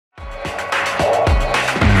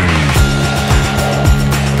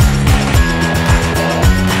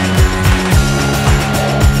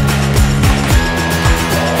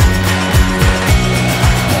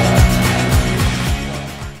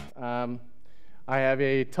I have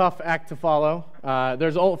a tough act to follow.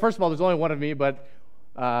 First of all, there's only one of me, but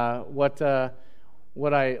what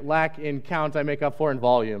I lack in count, I make up for in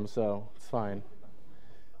volume, so it's fine.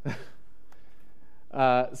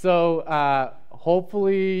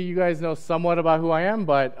 Hopefully you guys know somewhat about who I am,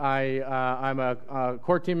 but I'm a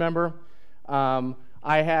core team member.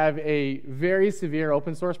 I have a very severe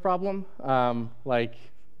open source problem, like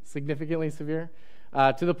significantly severe,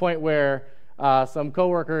 to the point where some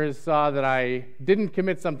coworkers saw that I didn't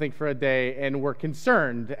commit something for a day and were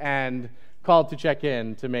concerned and called to check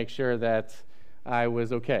in to make sure that I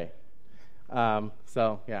was okay. And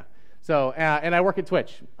I work at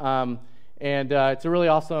Twitch. It's a really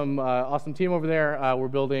awesome team over there. We're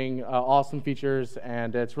building awesome features,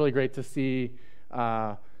 and it's really great to see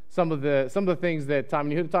some of the things that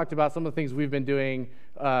Tom and Yehuda talked about, some of the things we've been doing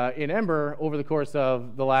in Ember over the course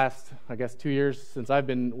of the last, 2 years since I've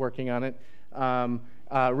been working on it,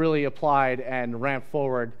 really applied and ramped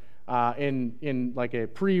forward in like a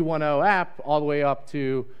pre-1.0 app all the way up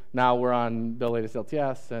to now we're on the latest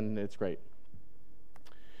LTS, and it's great.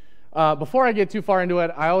 Before I get too far into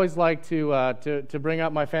it, I always like to bring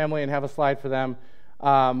up my family and have a slide for them.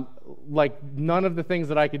 Like none of the things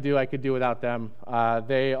that I could do without them.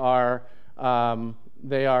 They are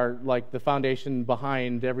like the foundation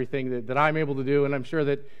behind everything that I'm able to do, and I'm sure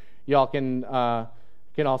that y'all can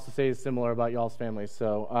also say similar about y'all's families.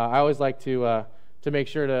 So I always like to make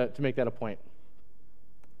sure to make that a point.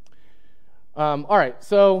 All right,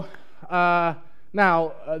 so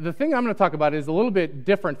now the thing I'm going to talk about is a little bit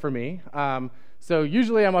different for me. So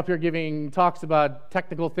usually I'm up here giving talks about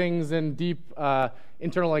technical things and deep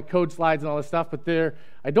internal like code slides and all this stuff, but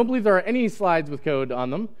I don't believe there are any slides with code on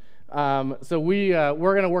them. So we're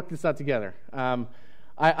going to work this out together. I'm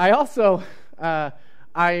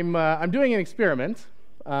doing an experiment.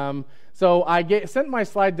 So I sent my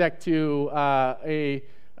slide deck to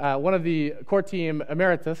one of the core team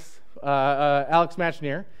emeritus, Alex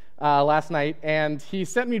Machnier, last night, and he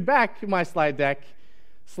sent me back my slide deck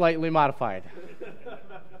slightly modified.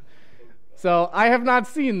 So I have not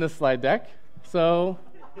seen this slide deck, so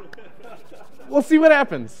we'll see what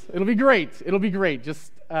happens. It'll be great.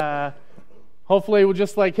 Just hopefully we'll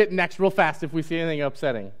just like hit next real fast if we see anything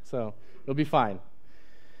upsetting. So it'll be fine.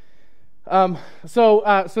 So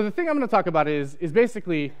the thing I'm going to talk about is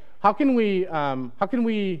basically how can we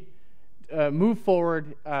move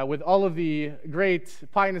forward with all of the great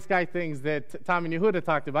pie in the sky things that Tom and Yehuda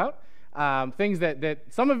talked about, things that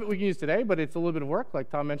some of it we can use today, but it's a little bit of work, like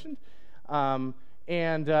Tom mentioned.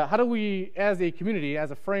 And how do we, as a community,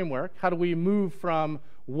 as a framework, how do we move from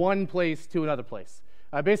one place to another place?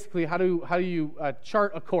 Basically, how do you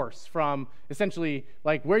chart a course from essentially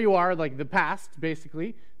like where you are, like the past,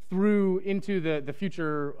 basically, through into the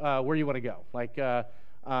future where you want to go, like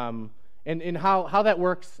and how that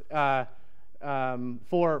works for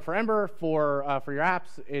Ember, for your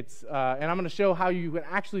apps. It's and I'm going to show how you can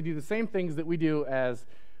actually do the same things that we do as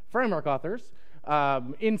framework authors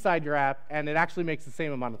inside your app, and it actually makes the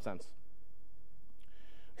same amount of sense.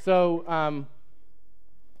 So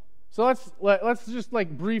let's just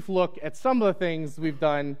like brief look at some of the things we've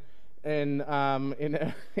done in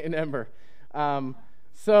Ember.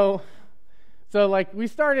 So like we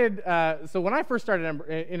started. So when I first started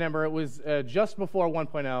in Ember, it was just before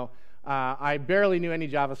 1.0. I barely knew any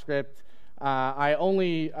JavaScript.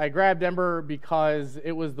 I grabbed Ember because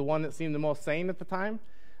it was the one that seemed the most sane at the time.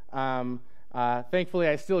 Thankfully,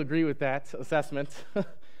 I still agree with that assessment.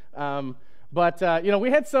 But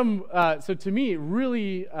we had some. So to me,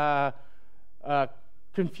 really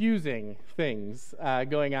confusing things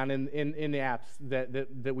going on in the apps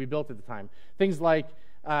that we built at the time. Things like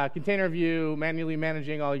container view, manually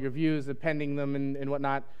managing all your views, appending them and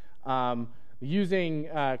whatnot. Using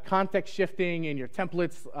context shifting in your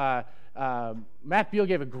templates. Matt Beal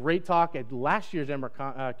gave a great talk at last year's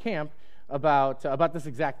EmberCamp about this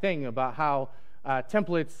exact thing, about how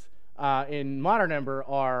templates in modern Ember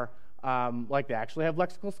are like they actually have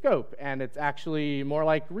lexical scope, and it's actually more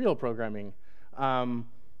like real programming. And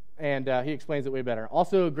he explains it way better.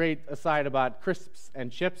 Also, a great aside about crisps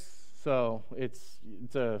and chips. So it's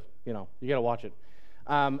you got to watch it.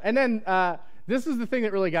 And then this is the thing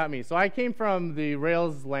that really got me. So I came from the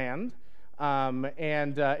Rails land,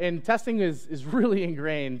 and testing is really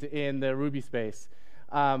ingrained in the Ruby space.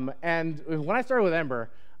 And when I started with Ember,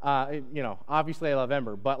 obviously I love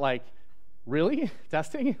Ember, but like, really?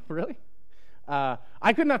 Testing? Really?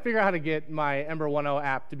 I could not figure out how to get my Ember 1.0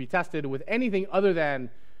 app to be tested with anything other than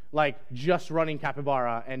like just running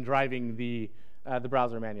Capybara and driving the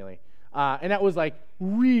browser manually. And that was like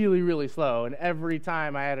really, really slow. And every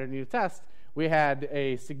time I added a new test, we had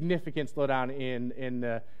a significant slowdown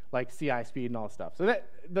in like CI speed and all that stuff. So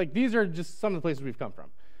that these are just some of the places we've come from.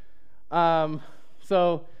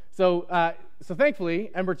 So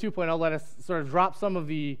thankfully, Ember 2.0 let us sort of drop some of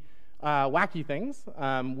the wacky things.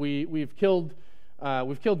 We've killed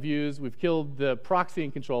views, we've killed the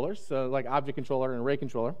proxying controllers, so like object controller and array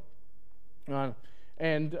controller,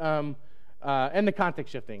 and the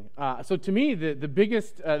context shifting. So to me, the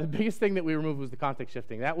biggest thing that we removed was the context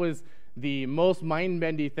shifting. That was the most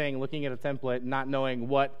mind-bendy thing, looking at a template, not knowing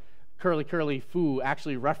what curly foo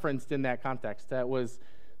actually referenced in that context. That was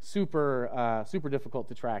super difficult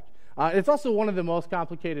to track. It's also one of the most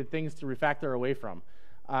complicated things to refactor away from.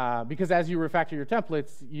 Because as you refactor your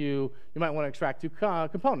templates, you might want to extract two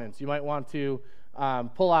components. You might want to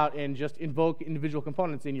pull out and just invoke individual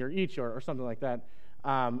components in your each or something like that.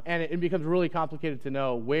 And it becomes really complicated to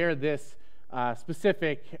know where this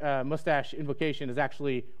specific mustache invocation is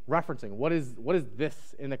actually referencing. What is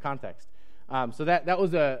this in the context? So that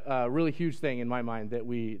was a really huge thing in my mind that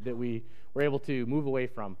we were able to move away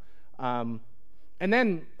from. And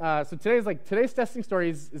then, so today's testing story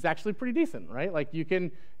is actually pretty decent, right? Like you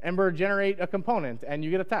can Ember generate a component and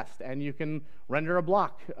you get a test, and you can render a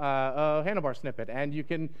block, a handlebar snippet, and you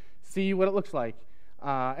can see what it looks like,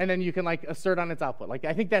 and then you can like assert on its output. Like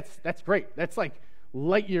I think that's great. That's like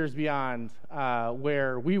light years beyond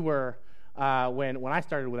where we were when I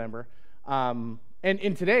started with Ember. And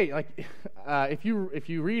today, like if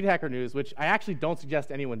you read Hacker News, which I actually don't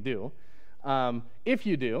suggest anyone do, if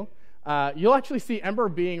you do. You'll actually see Ember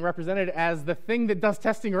being represented as the thing that does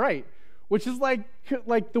testing right, which is like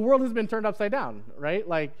the world has been turned upside down, right?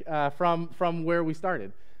 Like from where we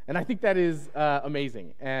started, and I think that is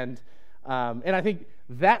amazing. And I think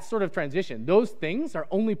that sort of transition, those things are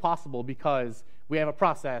only possible because we have a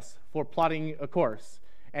process for plotting a course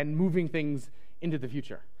and moving things into the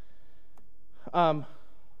future.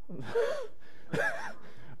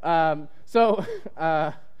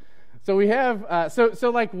 So we have, so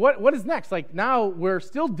like, what is next? Like, now we're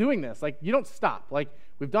still doing this. Like, you don't stop. Like,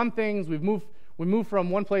 we've done things, we move from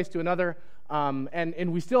one place to another,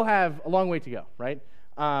 and we still have a long way to go, right?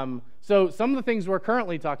 So some of the things we're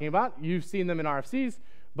currently talking about, you've seen them in RFCs,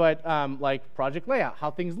 but like project layout, how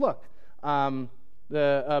things look, a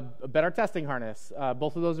better testing harness,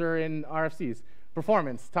 both of those are in RFCs.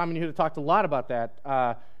 Performance, Tom and Yehuda talked a lot about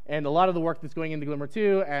that, and a lot of the work that's going into Glimmer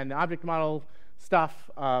 2 and the object model stuff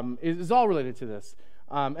is all related to this,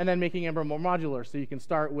 and then making Ember more modular, so you can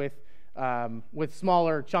start with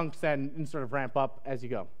smaller chunks and sort of ramp up as you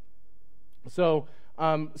go. So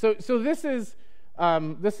this is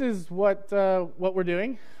what we're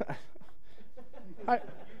doing.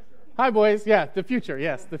 Hi boys, yeah, the future,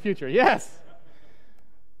 yes, the future, yes.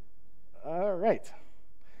 All right.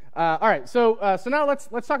 So now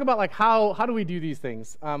let's talk about like how do we do these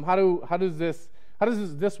things? How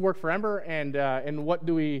does this work for Ember, and what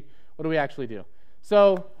do we actually do?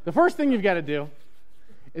 So the first thing you've got to do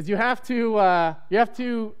is you have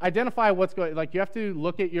to identify what's going. Like you have to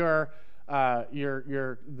look at your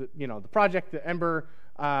the project, the Ember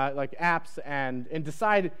like apps, and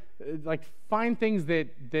decide like find things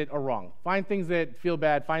that are wrong, find things that feel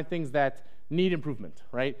bad, find things that need improvement,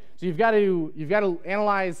 right? So you've got to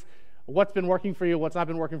analyze what's been working for you, what's not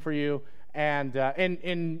been working for you. And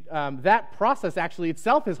that process actually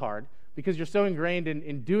itself is hard because you're so ingrained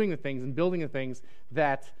in doing the things and building the things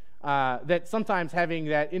that sometimes having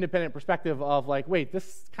that independent perspective of like, wait,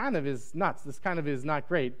 this kind of is nuts, this kind of is not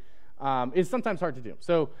great, is sometimes hard to do.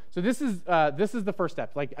 So this is the first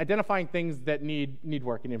step, like identifying things that need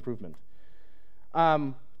work and improvement.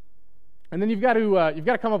 And then you've got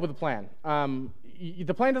to come up with a plan.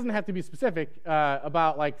 The plan doesn't have to be specific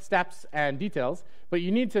about like steps and details, but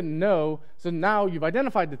you need to know. So now you've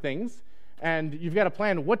identified the things, and you've got a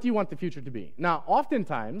plan. What do you want the future to be? Now,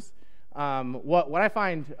 oftentimes, what I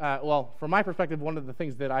find, from my perspective, one of the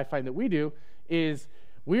things that I find that we do is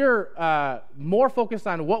we're more focused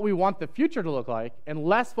on what we want the future to look like, and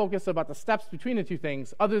less focused about the steps between the two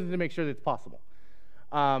things, other than to make sure that it's possible.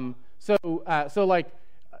 So like.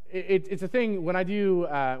 It's a thing when I do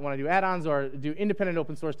add-ons or do independent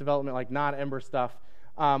open source development, like non-Ember stuff.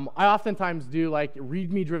 I oftentimes do like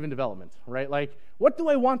README-driven development, right? Like, what do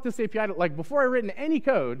I want this API to like? Before I've written any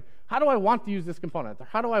code, how do I want to use this component? Or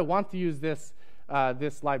how do I want to use this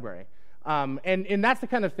library? And that's the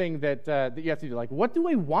kind of thing that you have to do. Like, what do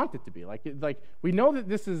I want it to be? Like we know that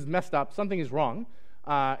this is messed up, something is wrong,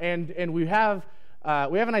 and we have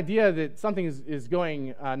an idea that something is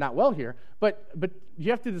going not well here, but you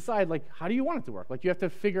have to decide, like, how do you want it to work? Like, you have to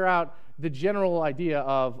figure out the general idea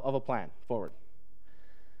of a plan forward.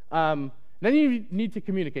 And Then you need to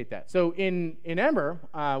communicate that. So in Ember,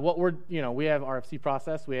 we have RFC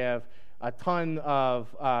process. We have a ton of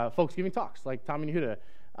folks giving talks, like Tommy Yehuda,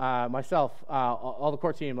 myself, all the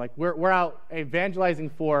core team. Like we're out evangelizing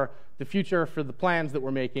for the future, for the plans that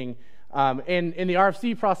we're making. And the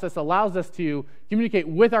RFC process allows us to communicate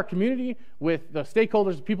with our community, with the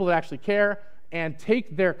stakeholders, the people that actually care, and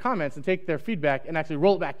take their comments and take their feedback and actually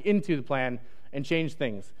roll it back into the plan and change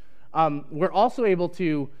things. We're also able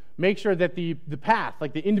to make sure that the path,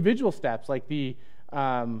 like the individual steps, like the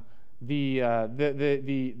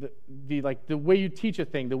way you teach a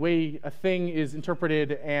thing, the way a thing is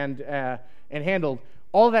interpreted and handled,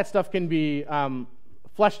 all of that stuff can be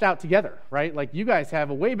fleshed out together, right? Like you guys have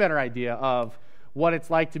a way better idea of what it's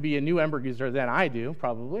like to be a new Ember user than I do,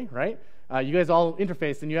 probably, right? You guys all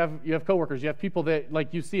interface, and you have coworkers, you have people that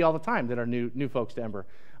like you see all the time that are new folks to Ember.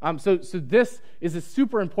 So this is a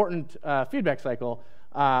super important feedback cycle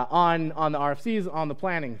on the RFCs, on the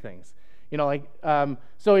planning things.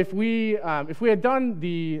 So if we had done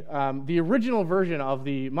the original version of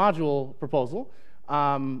the module proposal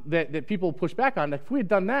that people push back on, if we had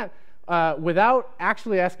done that without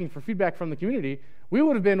actually asking for feedback from the community, we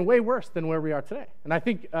would have been way worse than where we are today. And I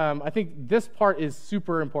think this part is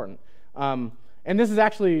super important. And this is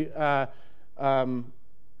actually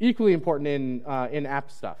equally important in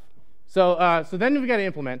app stuff. So then we've got to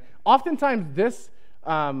implement. Oftentimes this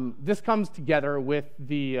comes together with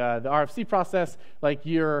the RFC process. Like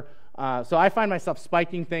so I find myself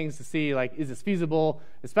spiking things to see, like, is this feasible,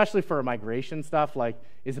 especially for migration stuff. Like,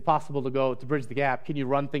 is it possible to bridge the gap? Can you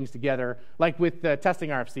run things together? Like with the testing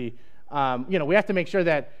RFC, we have to make sure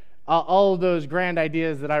that all of those grand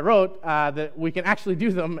ideas that I wrote, that we can actually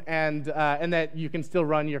do them, and that you can still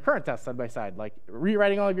run your current tests side by side. Like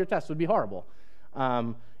rewriting all of your tests would be horrible.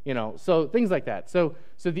 So things like that. So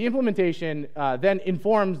the implementation then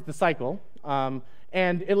informs the cycle,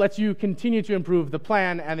 and it lets you continue to improve the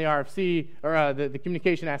plan and the RFC, or the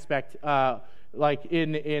communication aspect, like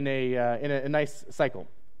in a nice cycle.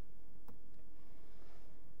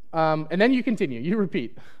 And then you continue. You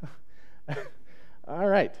repeat. All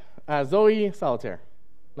right. Zoe Solitaire.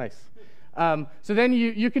 Nice. So then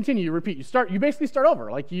you continue, you repeat. You basically start over.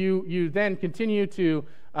 Like you then continue to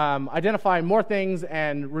identify more things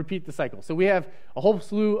and repeat the cycle. So we have a whole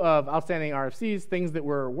slew of outstanding RFCs, things that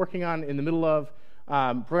we're working on in the middle of,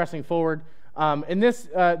 progressing forward. And this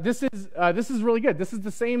is really good. This is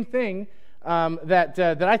the same thing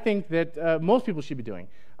that I think that most people should be doing.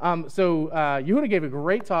 So Yehuda gave a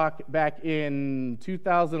great talk back in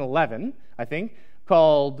 2011, I think,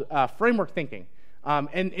 called Framework Thinking.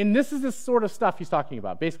 And this is the sort of stuff he's talking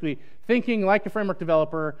about, basically thinking like a framework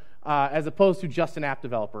developer as opposed to just an app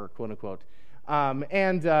developer, quote unquote. So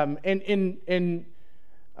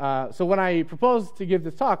when I proposed to give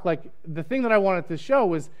this talk, like the thing that I wanted to show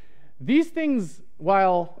was these things,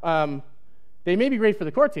 while they may be great for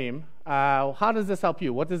the core team, how does this help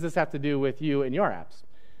you? What does this have to do with you and your apps?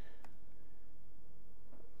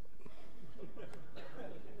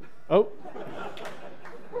 Oh.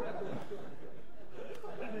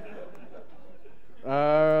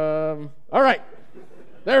 All right,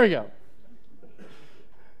 there we go.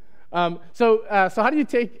 So how do you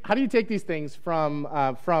take these things from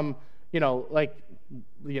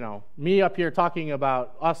me up here talking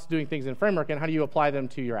about us doing things in framework, and how do you apply them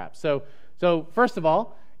to your app? So first of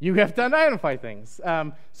all, you have to identify things.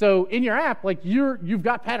 So in your app, like you've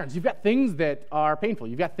got patterns, you've got things that are painful,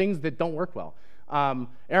 you've got things that don't work well.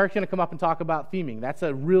 Eric's going to come up and talk about theming. That's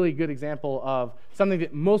a really good example of something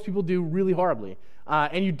that most people do really horribly.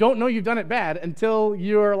 And you don't know you've done it bad until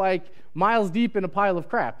you're like miles deep in a pile of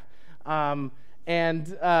crap. That's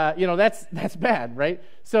bad, right?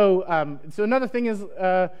 So another thing is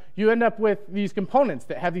you end up with these components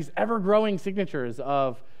that have these ever-growing signatures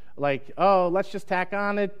of like, oh, let's just tack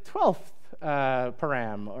on a 12th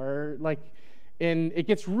param, or like, and it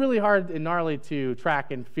gets really hard and gnarly to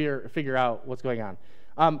track and figure out what's going on.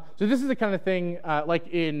 So this is the kind of thing, like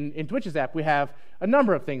in Twitch's app, we have a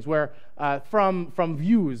number of things where from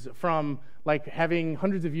views, from like having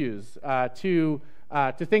hundreds of views, to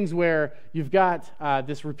things where you've got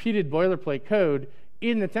this repeated boilerplate code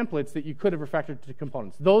in the templates that you could have refactored to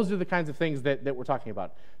components. Those are the kinds of things that we're talking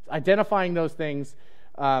about. Identifying those things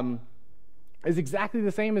is exactly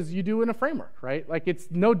the same as you do in a framework, right? Like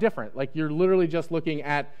it's no different. Like you're literally just looking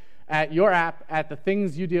at your app, at the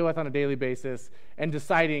things you deal with on a daily basis, and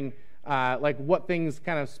deciding like what things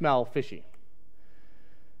kind of smell fishy.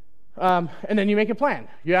 And then you make a plan.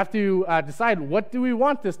 You have to decide, what do we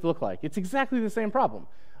want this to look like? It's exactly the same problem.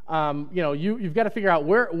 You've got to figure out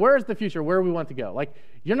where is the future, where we want to go. Like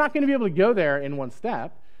you're not going to be able to go there in one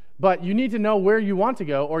step, but you need to know where you want to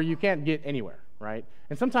go, or you can't get anywhere, right?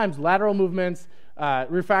 And sometimes lateral movements,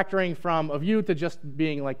 refactoring from a view to just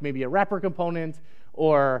being like maybe a wrapper component,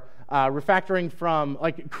 or refactoring from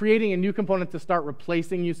like creating a new component to start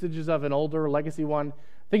replacing usages of an older legacy one,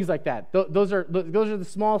 things like that. Those are the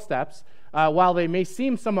small steps. While they may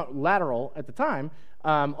seem somewhat lateral at the time,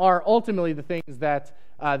 are ultimately the things that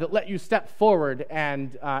let you step forward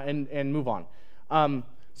and move on.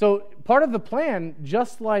 So part of the plan,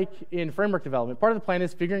 just like in framework development, part of the plan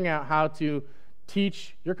is figuring out how to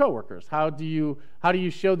teach your coworkers. How do you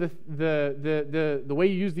show the way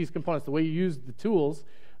you use these components, the way you use the tools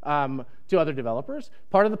to other developers?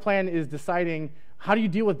 Part of the plan is deciding how do you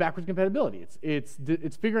deal with backwards compatibility.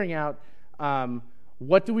 It's figuring out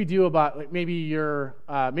what do we do about, like, maybe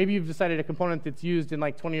you've decided a component that's used in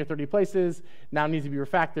like 20 or 30 places now needs to be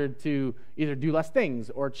refactored to either do less things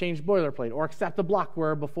or change boilerplate or accept a block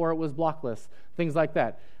where before it was blockless, things like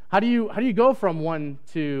that. How do you go from one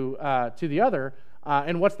to the other,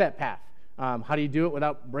 and what's that path? How do you do it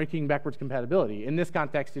without breaking backwards compatibility? In this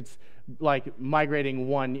context, it's like migrating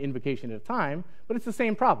one invocation at a time, but it's the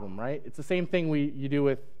same problem, right? It's the same thing you do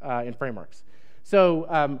with in frameworks.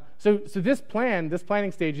 So this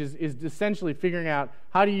planning stage is essentially figuring out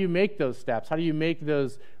how do you make those steps, how do you make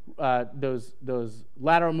those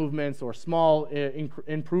lateral movements or small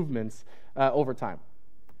improvements over time,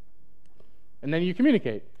 and then you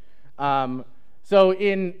communicate. So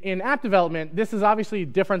in app development, this is obviously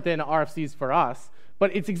different than RFCs for us,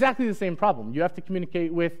 but it's exactly the same problem. You have to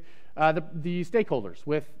communicate with the stakeholders,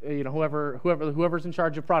 with whoever's in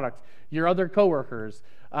charge of product, your other coworkers.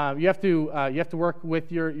 You have to work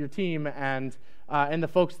with your team and the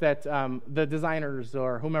folks that the designers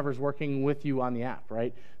or whomever's working with you on the app,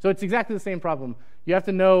 right? So it's exactly the same problem. You have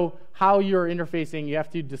to know how you're interfacing. You have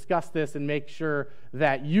to discuss this and make sure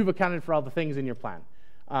that you've accounted for all the things in your plan.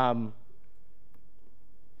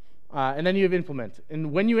 And then you implement.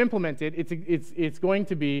 And when you implement it, it's going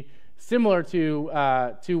to be similar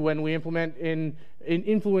to when we implement and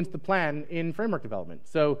influence the plan in framework development.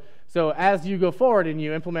 So as you go forward and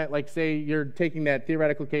you implement, like say you're taking that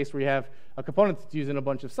theoretical case where you have a component that's used in a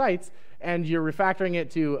bunch of sites and you're refactoring it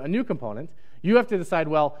to a new component, you have to decide,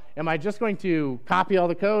 well, am I just going to copy all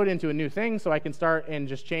the code into a new thing so I can start and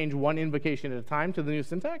just change one invocation at a time to the new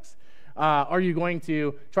syntax? Are you going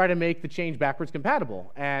to try to make the change backwards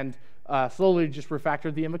compatible and slowly just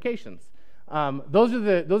refactor the invocations? Those are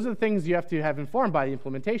the things you have to have informed by the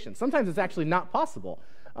implementation. Sometimes it's actually not possible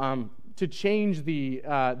to change the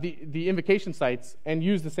invocation sites and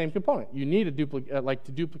use the same component. You need a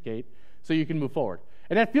to duplicate so you can move forward.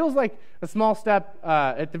 And that feels like a small step,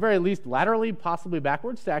 at the very least, laterally, possibly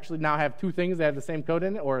backwards, to actually now have two things that have the same code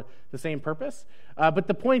in it or the same purpose. But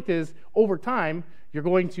the point is, over time, you're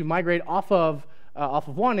going to migrate off of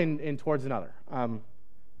one and towards another. And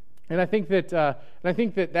I think that's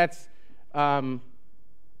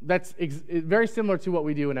very similar to what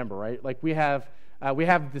we do in Ember, right? Like we have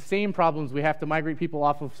the same problems. We have to migrate people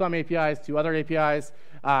off of some APIs to other APIs,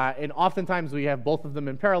 and oftentimes we have both of them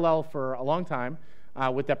in parallel for a long time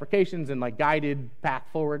with deprecations and like guided path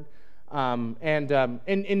forward. And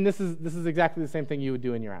this is exactly the same thing you would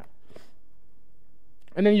do in your app.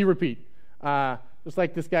 And then you repeat, just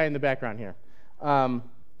like this guy in the background here.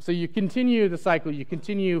 So you continue the cycle, you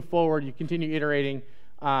continue forward, you continue iterating,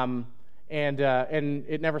 and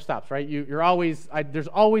it never stops, right? There's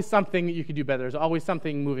always something that you could do better. There's always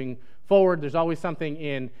something moving forward. There's always something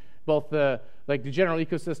in both the general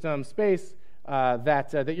ecosystem space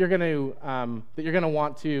that you're going to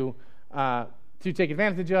want to take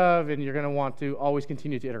advantage of, and you're going to want to always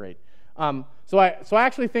continue to iterate. So I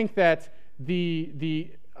actually think that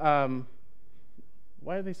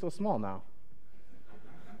why are they so small now?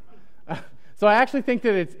 So I actually think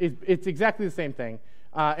that it's exactly the same thing,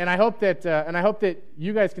 and I hope that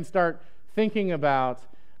you guys can start thinking about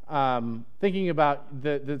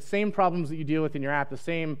the same problems that you deal with in your app, the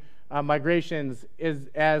same migrations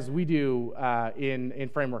as we do in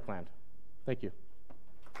framework land. Thank you.